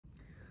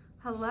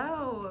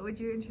Hello, would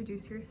you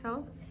introduce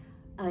yourself?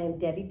 I am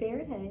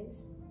Debi-Barrett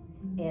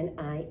and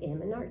I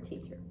am an art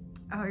teacher.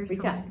 Oh, you're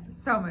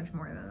so much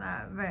more than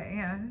that, but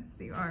yeah,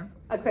 so you are.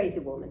 A crazy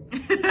woman.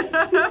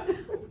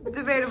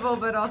 Debatable,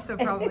 but also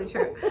probably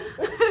true.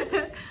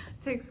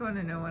 Takes one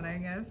to know one, I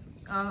guess.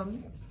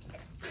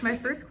 My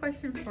first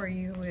question for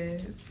you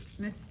is,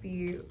 Miss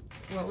B,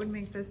 what would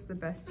make this the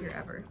best year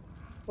ever?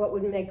 What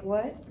would make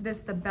what? This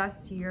the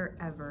best year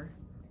ever.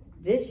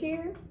 This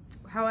year?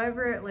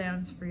 However it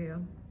lands for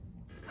you.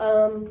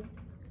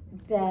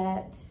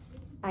 That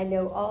I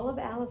know all of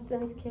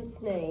Allison's kids'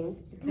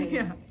 names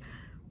because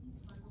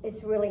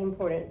it's really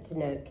important to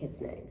know kids'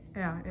 names.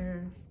 Yeah, it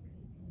is.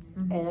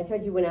 Mm-hmm. And I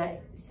told you when I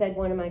said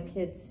one of my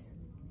kids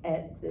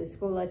at the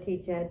school I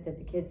teach at that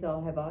the kids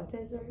all have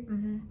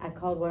autism, I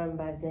called one of them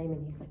by his name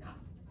and he's like, oh,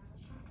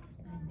 she knows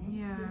my name.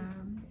 Yeah.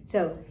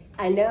 So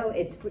I know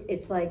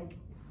it's like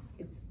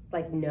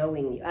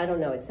knowing you. I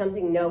don't know. It's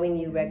something knowing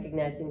you,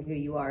 recognizing who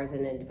you are as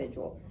an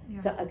individual.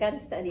 Yeah. So I've got to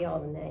study all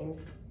the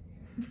names.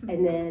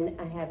 And then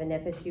I have an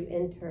FSU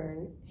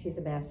intern. She's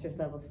a master's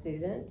level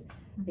student.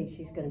 I think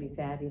she's going to be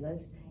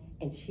fabulous.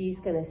 And she's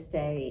going to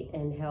stay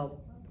and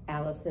help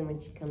Allison when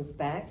she comes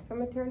back from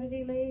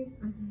maternity leave.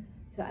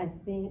 So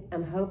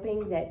I'm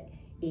hoping that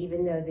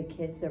even though the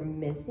kids are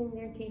missing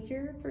their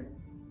teacher for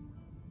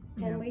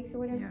 10 weeks or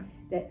whatever,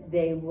 that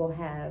they will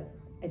have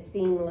a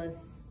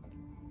seamless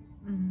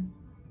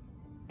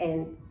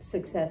and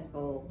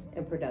successful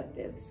and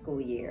productive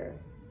school year.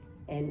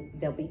 And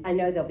I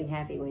know they'll be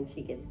happy when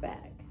she gets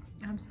back.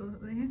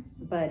 Absolutely.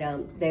 But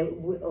they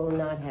will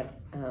not have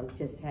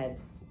just had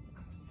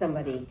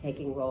somebody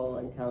taking role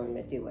and telling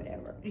them to do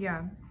whatever.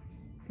 Yeah,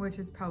 which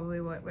is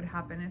probably what would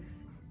happen if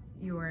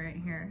you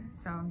weren't here.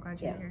 So I'm glad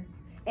you're here.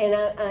 And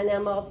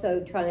I'm also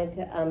trying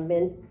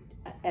to,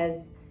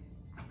 as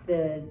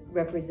the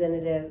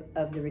representative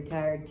of the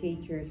retired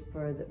teachers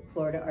for the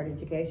Florida Art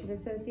Education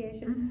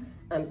Association,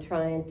 I'm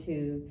trying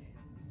to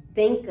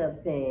think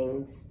of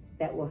things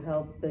that will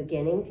help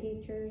beginning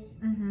teachers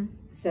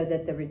so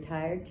that the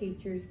retired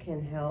teachers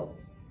can help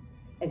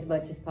as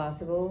much as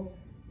possible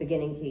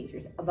beginning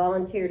teachers. I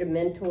volunteer to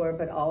mentor,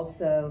 but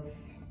also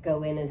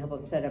go in and help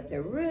them set up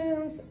their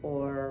rooms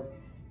or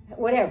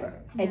whatever.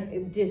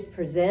 And just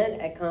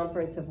present at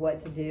conference of what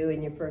to do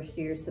in your first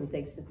year, some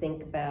things to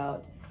think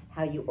about,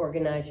 how you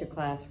organize your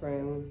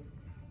classroom,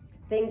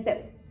 things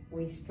that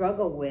we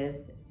struggle with,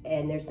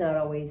 and there's not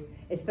always,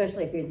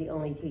 especially if you're the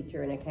only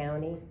teacher in a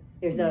county,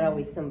 there's not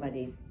always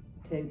somebody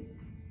to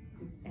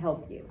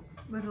help you.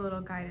 With a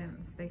little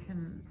guidance, they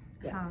can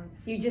have.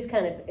 You just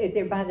kind of, if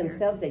they're by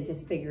themselves, they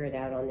just figure it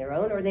out on their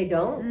own, or they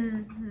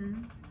don't.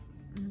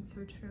 That's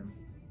so true.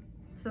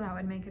 So that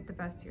would make it the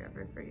best year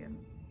ever for you.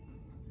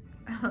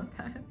 I love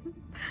that.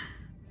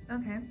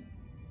 Okay.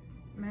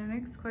 My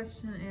next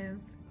question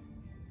is,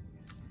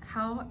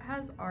 how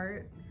has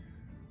art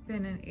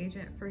been an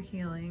agent for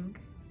healing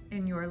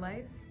in your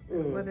life?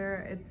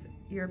 Whether it's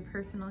your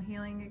personal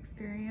healing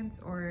experience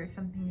or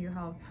something you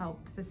have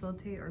helped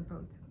facilitate, or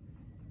both?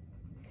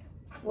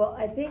 Well,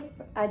 I think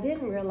I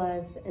didn't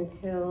realize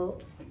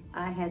until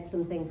I had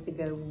some things to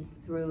go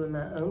through in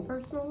my own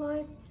personal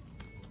life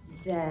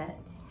that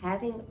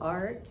having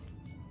art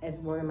as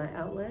one of my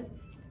outlets,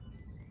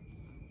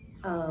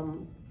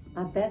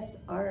 my best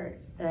art,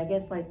 and I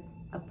guess like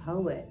a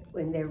poet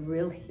when they're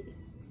really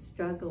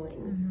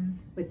struggling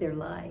with their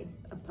life.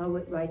 A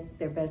poet writes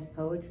their best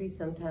poetry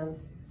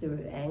sometimes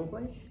through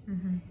anguish,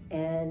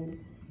 and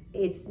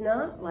it's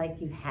not like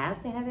you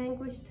have to have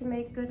anguish to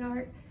make good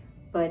art,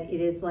 but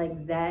it is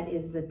like that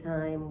is the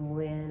time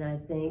when I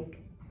think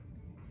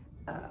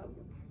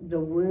the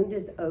wound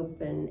is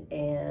open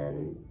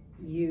and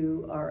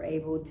you are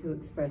able to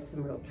express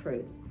some real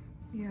truth.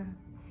 Yeah.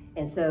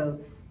 And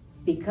so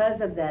because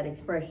of that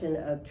expression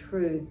of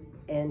truth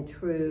and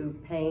true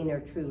pain or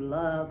true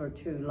love or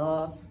true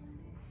loss,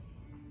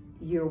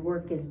 your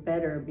work is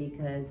better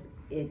because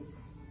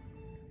it's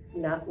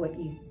not what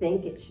you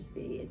think it should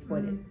be. It's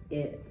what it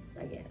is,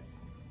 I guess.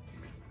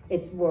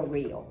 It's more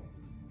real.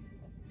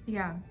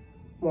 Yeah.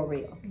 More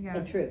real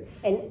and true.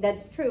 And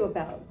that's true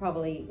about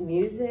probably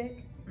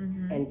music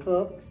and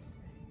books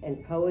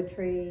and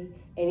poetry.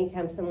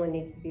 Anytime someone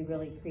needs to be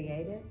really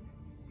creative,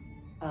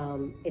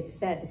 it's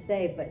sad to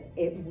say, but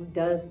it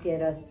does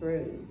get us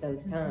through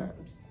those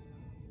times.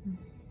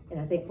 And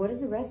I think, what do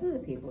the rest of the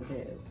people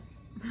do?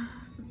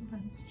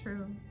 That's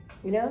true.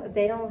 You know, if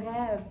they don't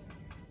have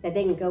that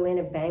they can go in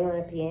and bang on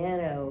a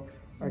piano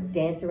or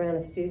dance around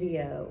a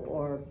studio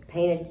or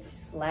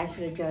slash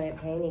at a giant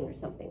painting or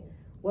something,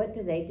 what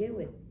do they do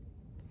with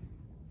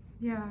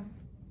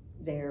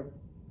their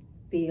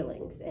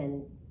feelings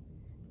and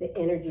the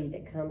energy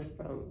that comes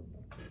from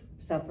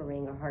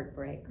suffering or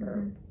heartbreak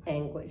or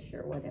anguish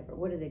or whatever?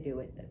 What do they do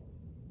with it?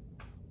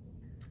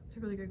 It's a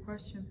really good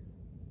question.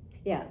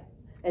 Yeah.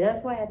 And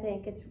that's why I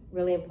think it's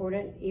really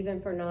important,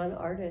 even for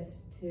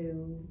non-artists,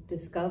 to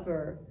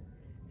discover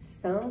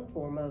some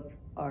form of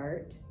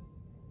art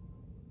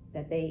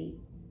that they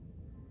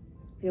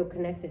feel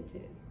connected to,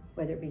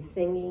 whether it be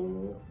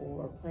singing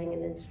or playing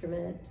an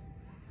instrument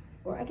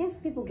or I guess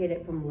people get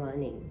it from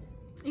running.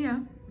 Yeah.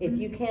 If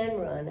you can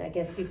run, I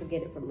guess people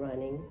get it from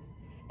running.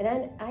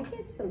 And I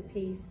get some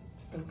peace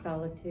and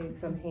solitude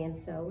from hand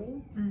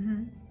sewing.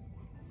 Mm-hmm.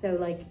 So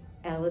like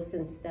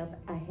Allison's stuff,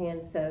 I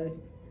hand sewed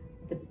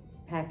the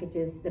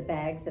packages, the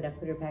bags that I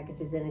put her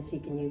packages in, and she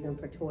can use them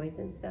for toys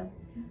and stuff.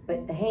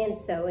 But the hand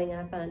sewing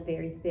I find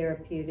very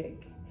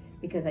therapeutic,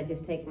 because I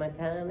just take my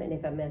time, and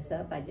if I mess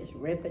up, I just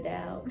rip it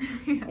out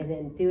Yeah. and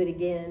then do it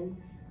again.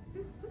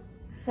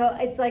 So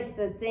it's like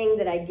the thing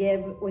that I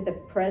give with a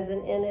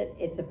present in it.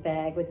 It's a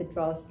bag with a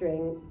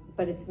drawstring,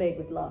 but it's made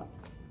with love.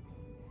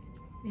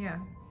 Yeah.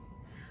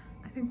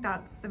 I think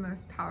that's the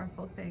most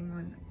powerful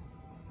thing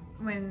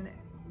when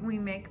we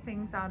make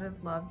things out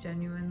of love,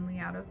 genuinely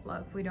out of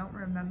love. We don't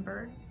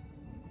remember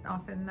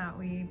often that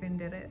we even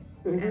did it,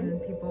 Mm-hmm.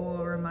 and people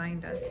will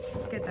remind us.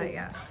 Get that,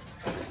 yeah.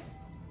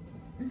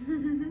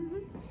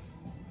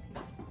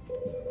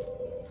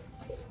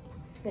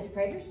 Miss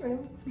Prater's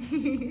room.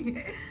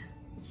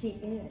 She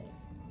is.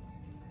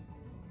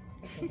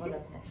 Okay, hold on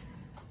a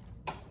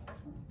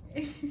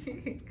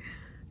second.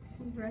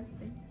 She's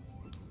resting.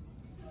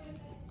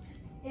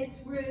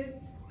 It's Ruth.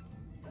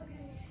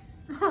 Okay.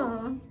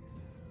 Aww.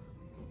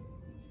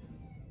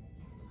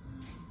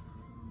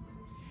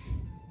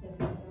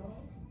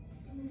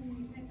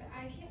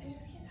 I just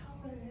can't tell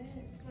what it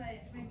is, but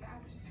my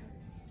back just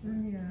hurts.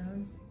 Yeah.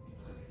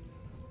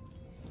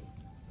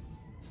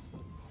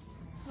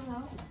 Hello?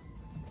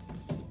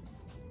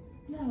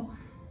 No.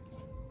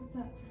 What's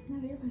up?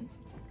 No, you're fine.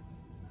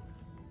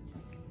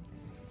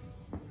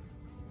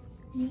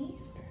 Me?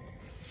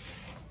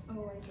 Oh, I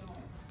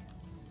don't.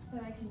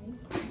 But I can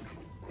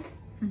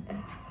make it.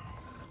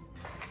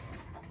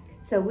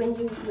 So when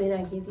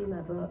I give you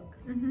my book,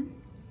 Mm-hmm.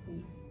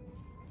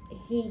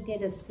 he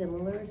did a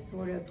similar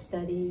sort of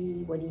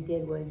study. What he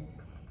did was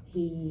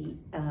the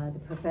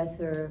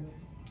professor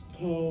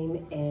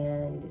came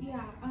and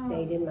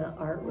stayed in my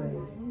art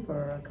room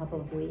for a couple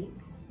of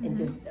weeks and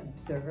just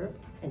observed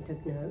and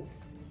took notes.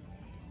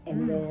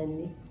 And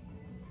then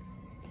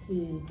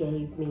he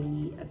gave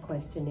me a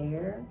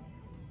questionnaire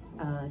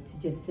to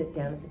just sit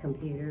down at the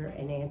computer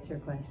and answer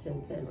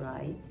questions and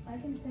write. I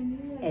can send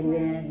you like And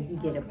then he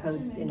my, did a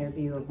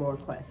post-interview of more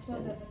so questions.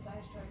 that the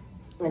size charts.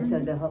 And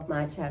so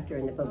my chapter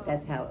in the book,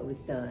 that's how it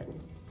was done.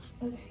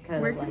 Okay.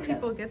 Kind Where of can like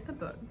people get the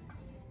book?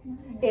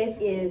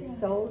 it is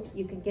sold,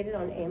 you can get it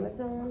on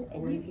Amazon,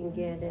 and you can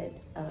get it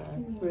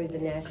through the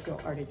National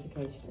Art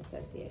Education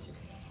Association.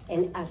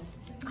 And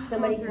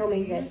somebody told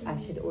me that I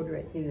should order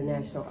it through the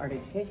National Art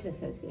Education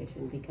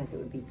Association because it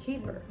would be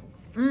cheaper.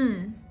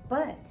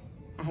 But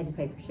I had to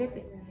pay for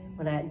shipping.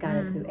 When I got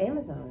it through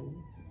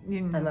Amazon,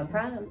 I'm a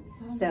Prime,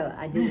 so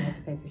I didn't have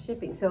to pay for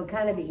shipping. So it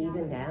kind of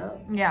evened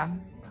out. Yeah.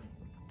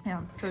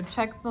 Yeah. So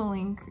check the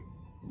link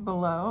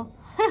below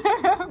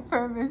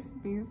for Miss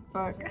B's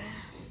book.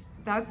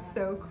 That's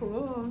so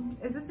cool.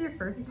 Is this your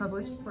first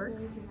published work?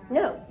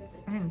 No,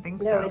 I didn't think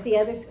no, so. at the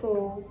other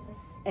school,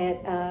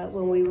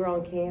 when we were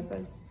on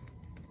campus,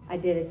 I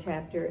did a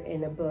chapter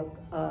in a book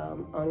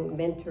on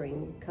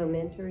mentoring,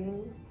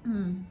 co-mentoring.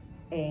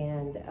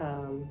 And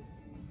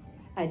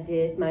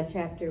my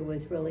chapter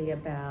was really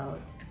about,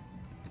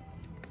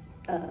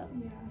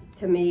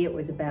 to me it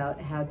was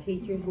about how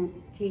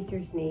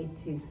teachers need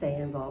to stay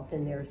involved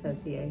in their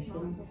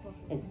association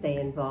and stay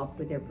involved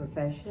with their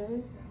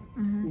profession,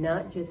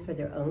 not just for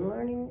their own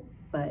learning,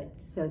 but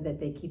so that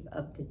they keep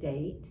up to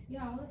date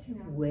I'll let you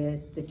know.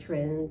 with the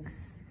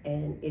trends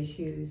and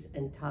issues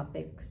and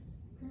topics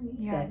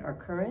Yeah. that are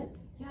current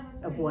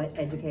That's of what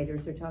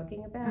educators are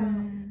talking about,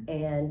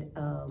 and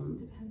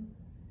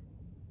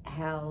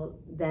how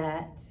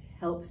that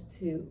helps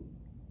to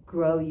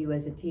grow you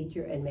as a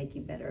teacher and make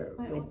you better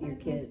with your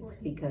kids,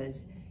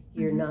 because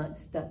you're not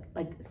stuck.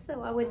 Like,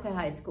 so I went to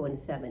high school in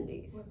the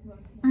 70s.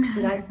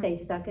 Should I stay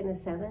stuck in the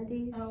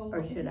 70s,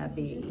 or should I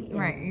be in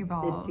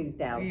evolve. the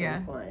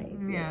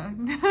 2020s?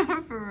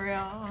 Yeah. For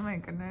real. Oh my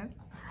goodness.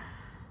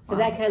 So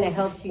that kind of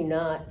helps you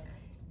not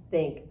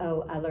think,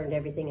 oh, I learned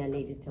everything I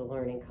needed to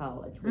learn in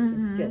college, which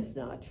is just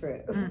not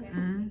true.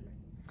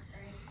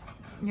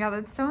 Yeah,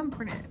 that's so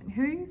important.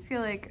 Who do you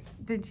feel like,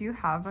 did you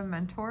have a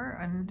mentor?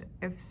 And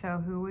if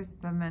so, who was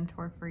the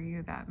mentor for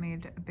you that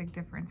made a big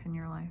difference in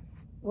your life?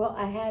 Well,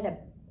 I had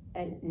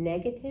a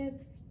negative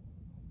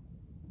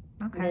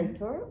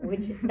mentor,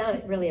 which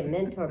not really a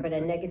mentor, but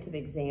a negative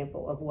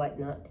example of what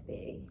not to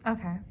be,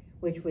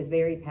 which was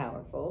very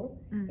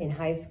powerful. In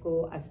high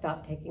school, I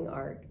stopped taking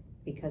art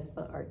because of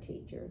my art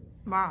teacher.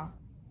 Wow.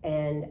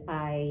 And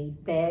I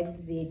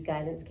begged the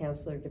guidance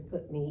counselor to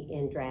put me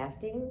in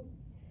drafting.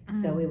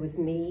 So it was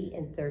me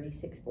and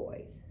 36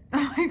 boys.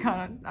 Oh my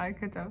God, I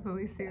could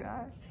definitely see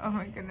that. Oh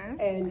my goodness.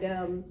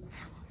 And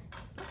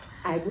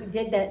I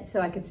did that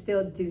so I could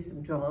still do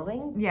some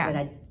drawing, but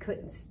I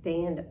couldn't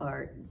stand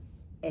art,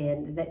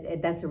 and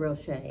that's a real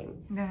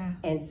shame. Yeah.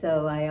 And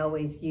so I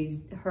always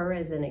used her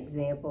as an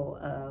example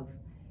of,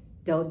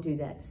 don't do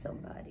that to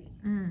somebody.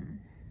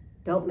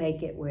 Don't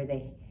make it where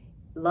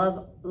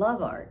love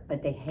art,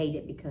 but they hate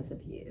it because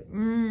of you.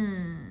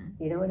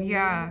 You know what I mean?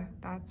 Yeah,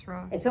 that's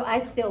rough. And so I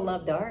still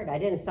loved art. I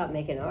didn't stop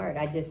making art.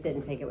 I just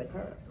didn't take it with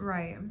her.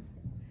 Right.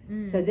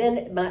 So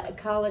then my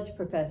college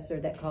professor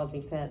that called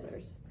me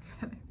Feathers,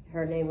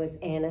 her name was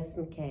Annis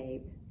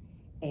McCabe,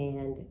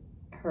 and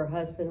her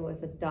husband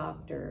was a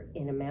doctor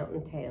in a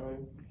mountain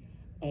town,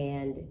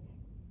 and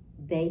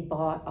they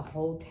bought a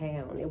whole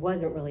town. It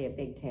wasn't really a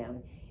big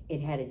town.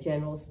 It had a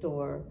general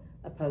store,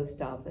 a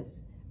post office,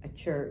 a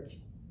church,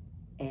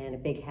 and a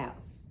big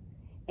house.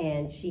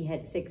 And she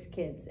had 6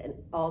 kids, and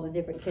all the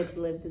different kids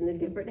lived in the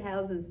different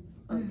houses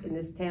in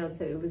this town.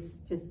 So it was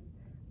just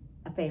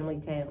a family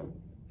town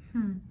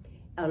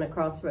on a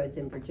crossroads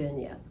in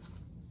Virginia.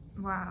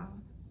 Wow.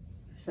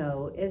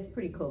 So it's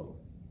pretty cool.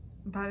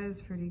 That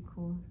is pretty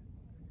cool.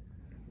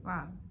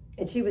 Wow.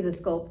 And she was a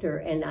sculptor,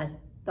 and I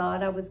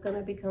thought I was going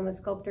to become a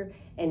sculptor.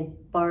 And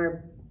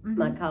Barb,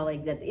 my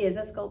colleague that is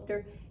a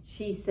sculptor,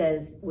 she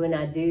says when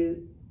I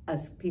do a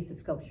piece of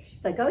sculpture,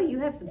 she's like, oh, you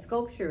have some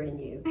sculpture in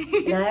you.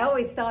 And I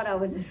always thought I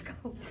was a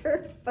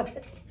sculptor,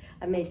 but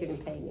I majored in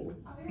painting.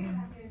 I'll be right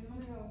back, guys. I'm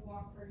gonna go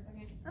walk for a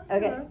second.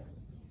 Okay.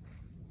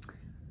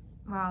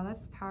 Wow,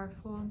 that's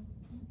powerful.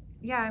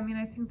 Yeah, I mean,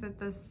 I think that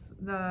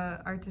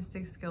the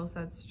artistic skill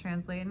sets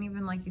translate, and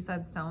even like you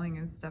said, sewing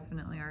is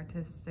definitely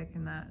artistic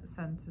in that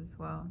sense as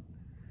well.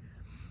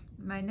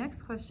 My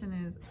next question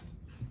is,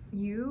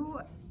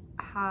 you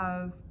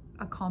have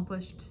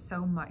accomplished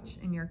so much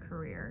in your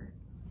career.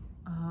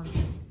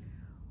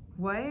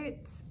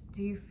 What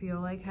do you feel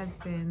like has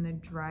been the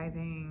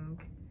driving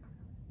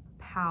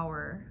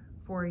power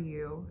for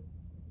you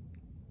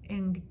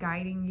in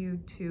guiding you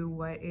to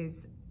what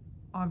is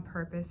on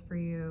purpose for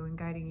you and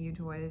guiding you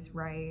to what is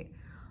right,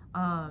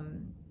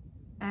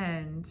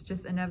 and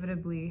just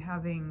inevitably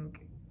having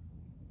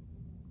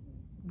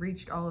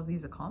reached all of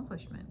these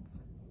accomplishments?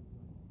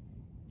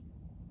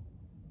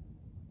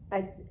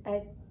 I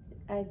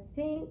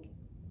think,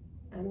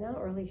 I'm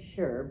not really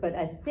sure, but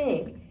I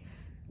think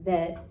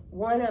that,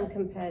 one, I'm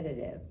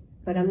competitive,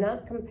 but I'm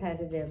not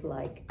competitive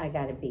like I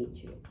gotta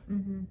beat you.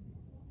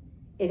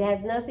 It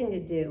has nothing to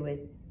do with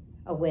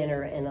a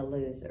winner and a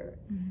loser.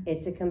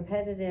 It's a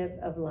competitive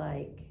of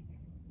like,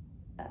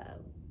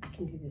 I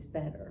can do this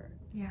better.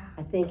 Yeah.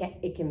 I think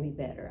it can be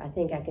better. I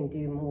think I can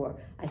do more.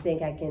 I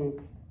think I can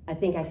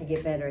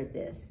get better at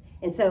this.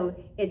 And so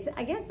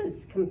I guess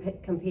it's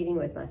competing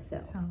with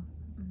myself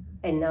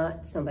and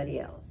not somebody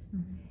else.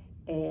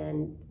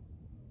 And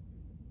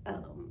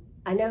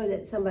I know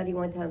that somebody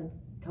one time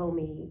told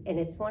me, and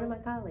it's one of my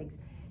colleagues,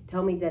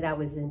 told me that I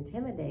was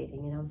intimidating,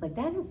 and I was like,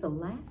 that is the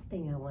last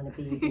thing I want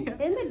to be, is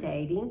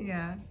intimidating.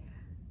 Yeah.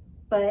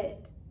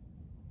 But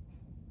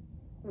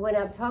when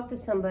I've talked to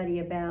somebody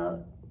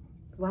about,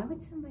 why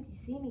would somebody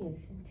see me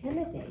as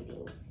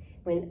intimidating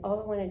when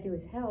all I want to do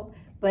is help?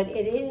 But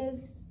it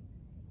is,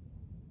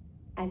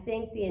 I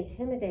think the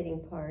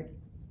intimidating part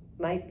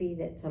might be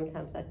that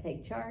sometimes I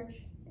take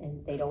charge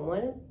and they don't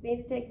want me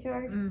to take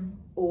charge,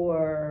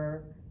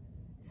 or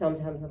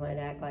sometimes I might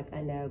act like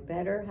I know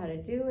better how to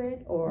do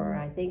it, or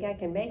I think I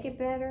can make it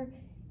better,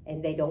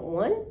 and they don't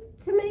want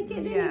to make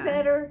it any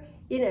better,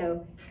 you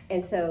know.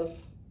 And so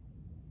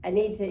I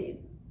need to,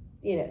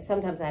 you know,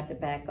 sometimes I have to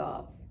back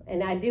off.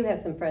 And I do have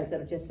some friends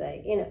that'll just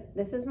say, you know,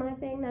 this is my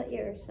thing, not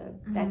yours, so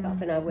back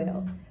off, and I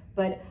will.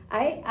 But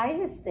I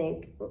just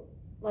think,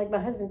 like my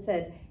husband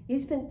said, you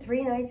spent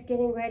 3 nights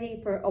getting ready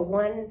for a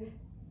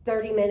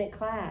 30-minute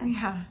class.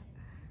 Yeah.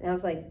 And I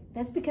was like,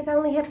 that's because I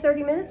only have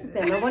 30 minutes with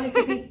them. I want it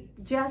to be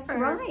just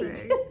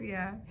right.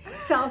 Yeah.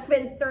 So I'll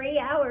spend 3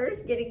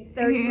 hours getting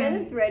 30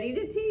 minutes ready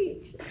to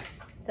teach.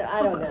 So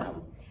I don't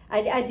know.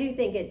 I do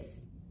think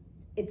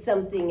it's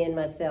something in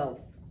myself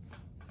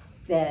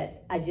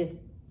that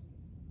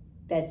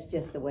that's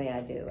just the way I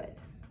do it.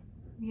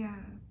 Yeah.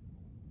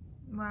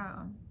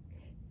 Wow.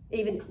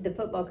 Even the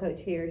football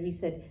coach here, he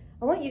said,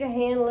 I want you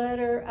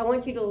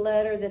to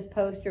letter this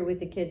poster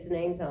with the kids'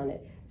 names on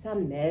it. So I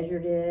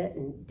measured it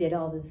and did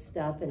all this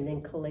stuff and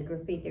then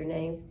calligraphied their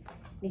names.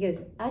 And he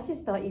goes, I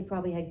just thought you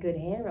probably had good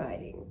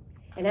handwriting.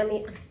 And I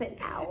mean, I spent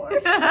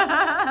hours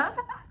measuring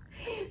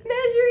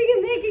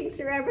and making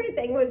sure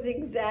everything was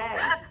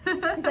exact.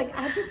 He's like,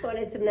 I just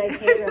wanted some nice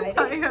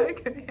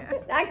handwriting.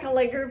 I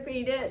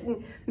calligraphied it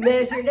and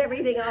measured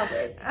everything off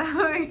it. Oh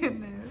my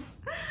goodness.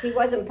 He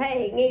wasn't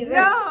paying either.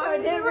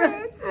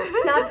 No, so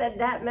not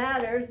that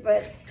matters,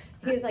 but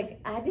he was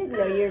like, I didn't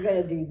know you were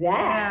going to do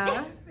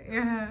that.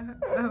 Yeah.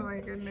 Oh my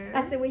goodness.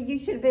 I said, well, you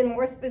should have been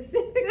more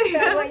specific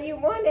about what you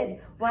wanted.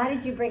 Why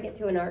did you bring it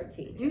to an art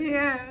teacher?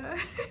 Yeah.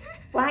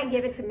 Why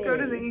give it to me? Go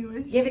to the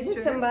English Give it to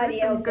teacher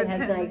somebody else that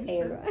has nice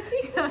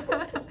handwriting.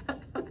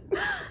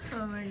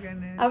 Oh my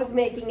goodness. I was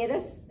making it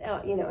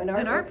an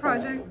art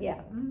project. Yeah.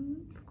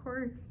 Of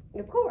course.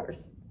 Of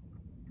course.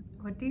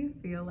 What do you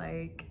feel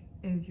like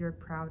is your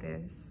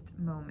proudest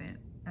moment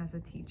as a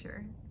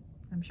teacher?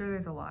 I'm sure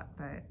there's a lot,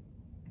 but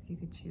if you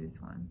could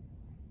choose one.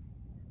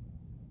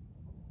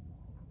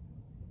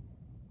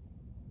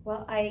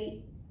 Well,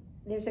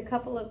 there's a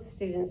couple of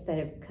students that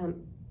have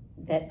come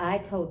that I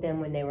told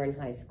them when they were in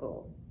high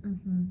school.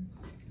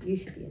 you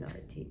should be an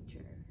art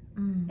teacher.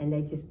 And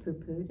they just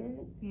poo-pooed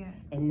it. Yeah.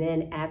 And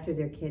then after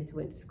their kids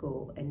went to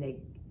school and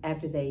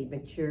after they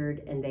matured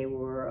and they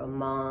were a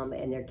mom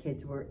and their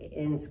kids were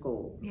in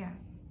school, yeah,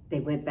 they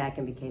went back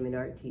and became an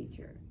art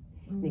teacher.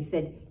 And they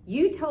said,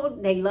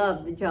 they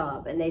loved the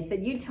job. And they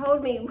said, you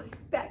told me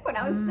back when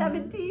I was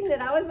 17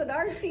 that I was an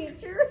art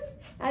teacher.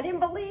 I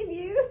didn't believe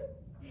you.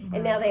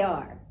 And now they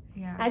are.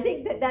 Yeah. I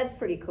think that's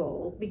pretty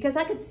cool because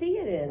I could see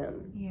it in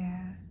them.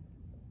 Yeah.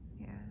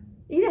 Yeah.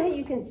 You know how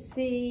you can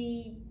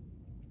see,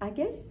 I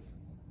guess,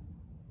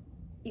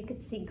 you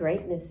could see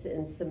greatness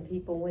in some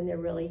people when they're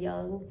really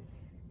young.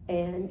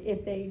 And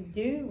if they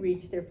do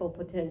reach their full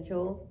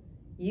potential,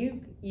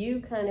 you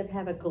kind of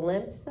have a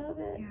glimpse of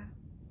it. Yeah.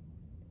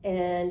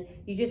 And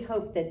you just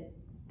hope that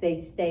they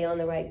stay on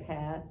the right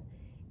path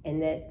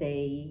and that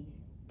they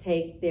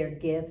take their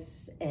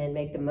gifts and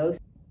make the most.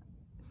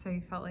 So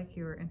you felt like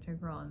you were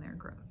integral in their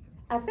growth?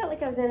 I felt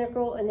like I was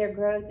integral in their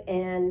growth,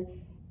 and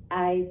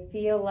I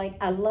feel like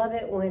I love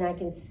it when I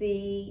can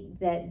see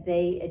that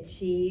they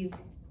achieve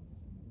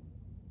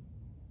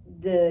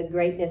the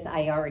greatness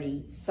I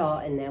already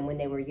saw in them when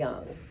they were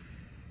young.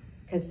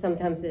 Because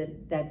sometimes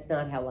that's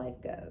not how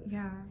life goes.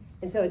 Yeah.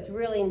 And so it's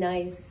really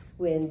nice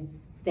when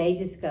they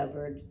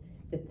discovered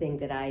the thing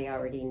that I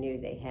already knew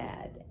they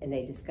had, and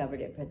they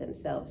discovered it for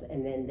themselves,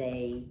 and then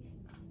they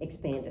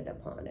expanded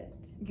upon it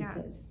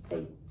because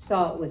they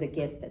saw it was a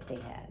gift that they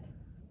had.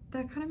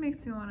 That kind of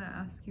makes me want to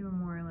ask you a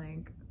more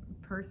like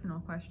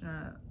personal question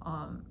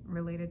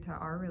related to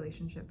our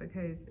relationship,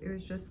 because it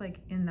was just like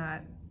in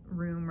that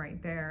room right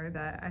there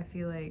that I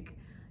feel like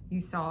you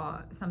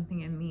saw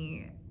something in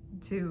me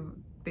to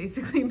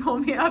basically pull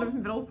me out of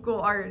middle school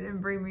art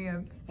and bring me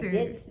up to... I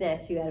did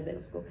snatch you out of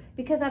middle school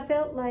because I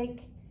felt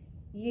like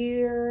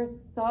your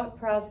thought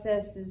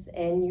processes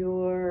and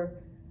your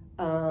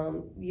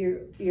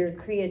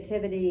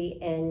creativity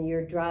and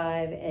your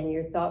drive and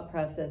your thought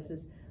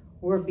processes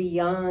were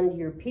beyond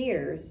your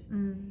peers.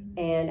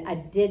 And I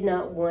did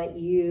not want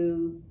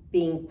you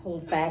being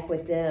pulled back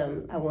with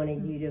them. I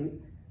wanted you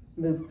to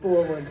move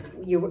forward.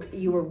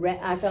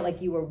 I felt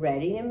like you were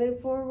ready to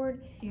move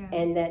forward,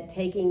 and that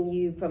taking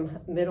you from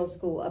middle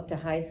school up to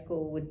high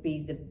school would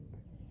be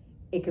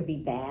it could be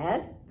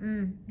bad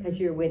because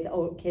you're with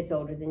kids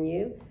older than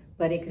you,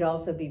 but it could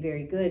also be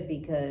very good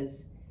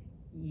because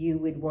you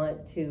would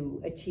want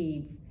to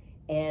achieve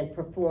and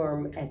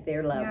perform at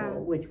their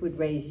level, which would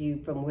raise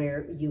you from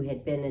where you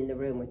had been in the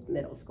room with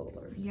middle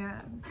schoolers.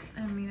 Yeah,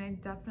 I mean, I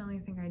definitely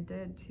think I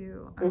did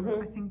too.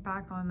 I think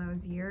back on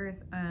those years,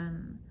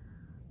 and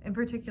in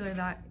particular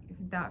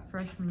that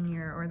freshman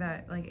year or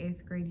that like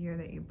 8th grade year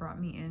that you brought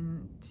me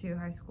into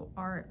high school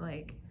art,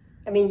 like,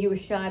 I mean, you were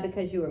shy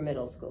because you were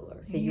middle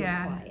schooler, so you were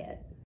quiet.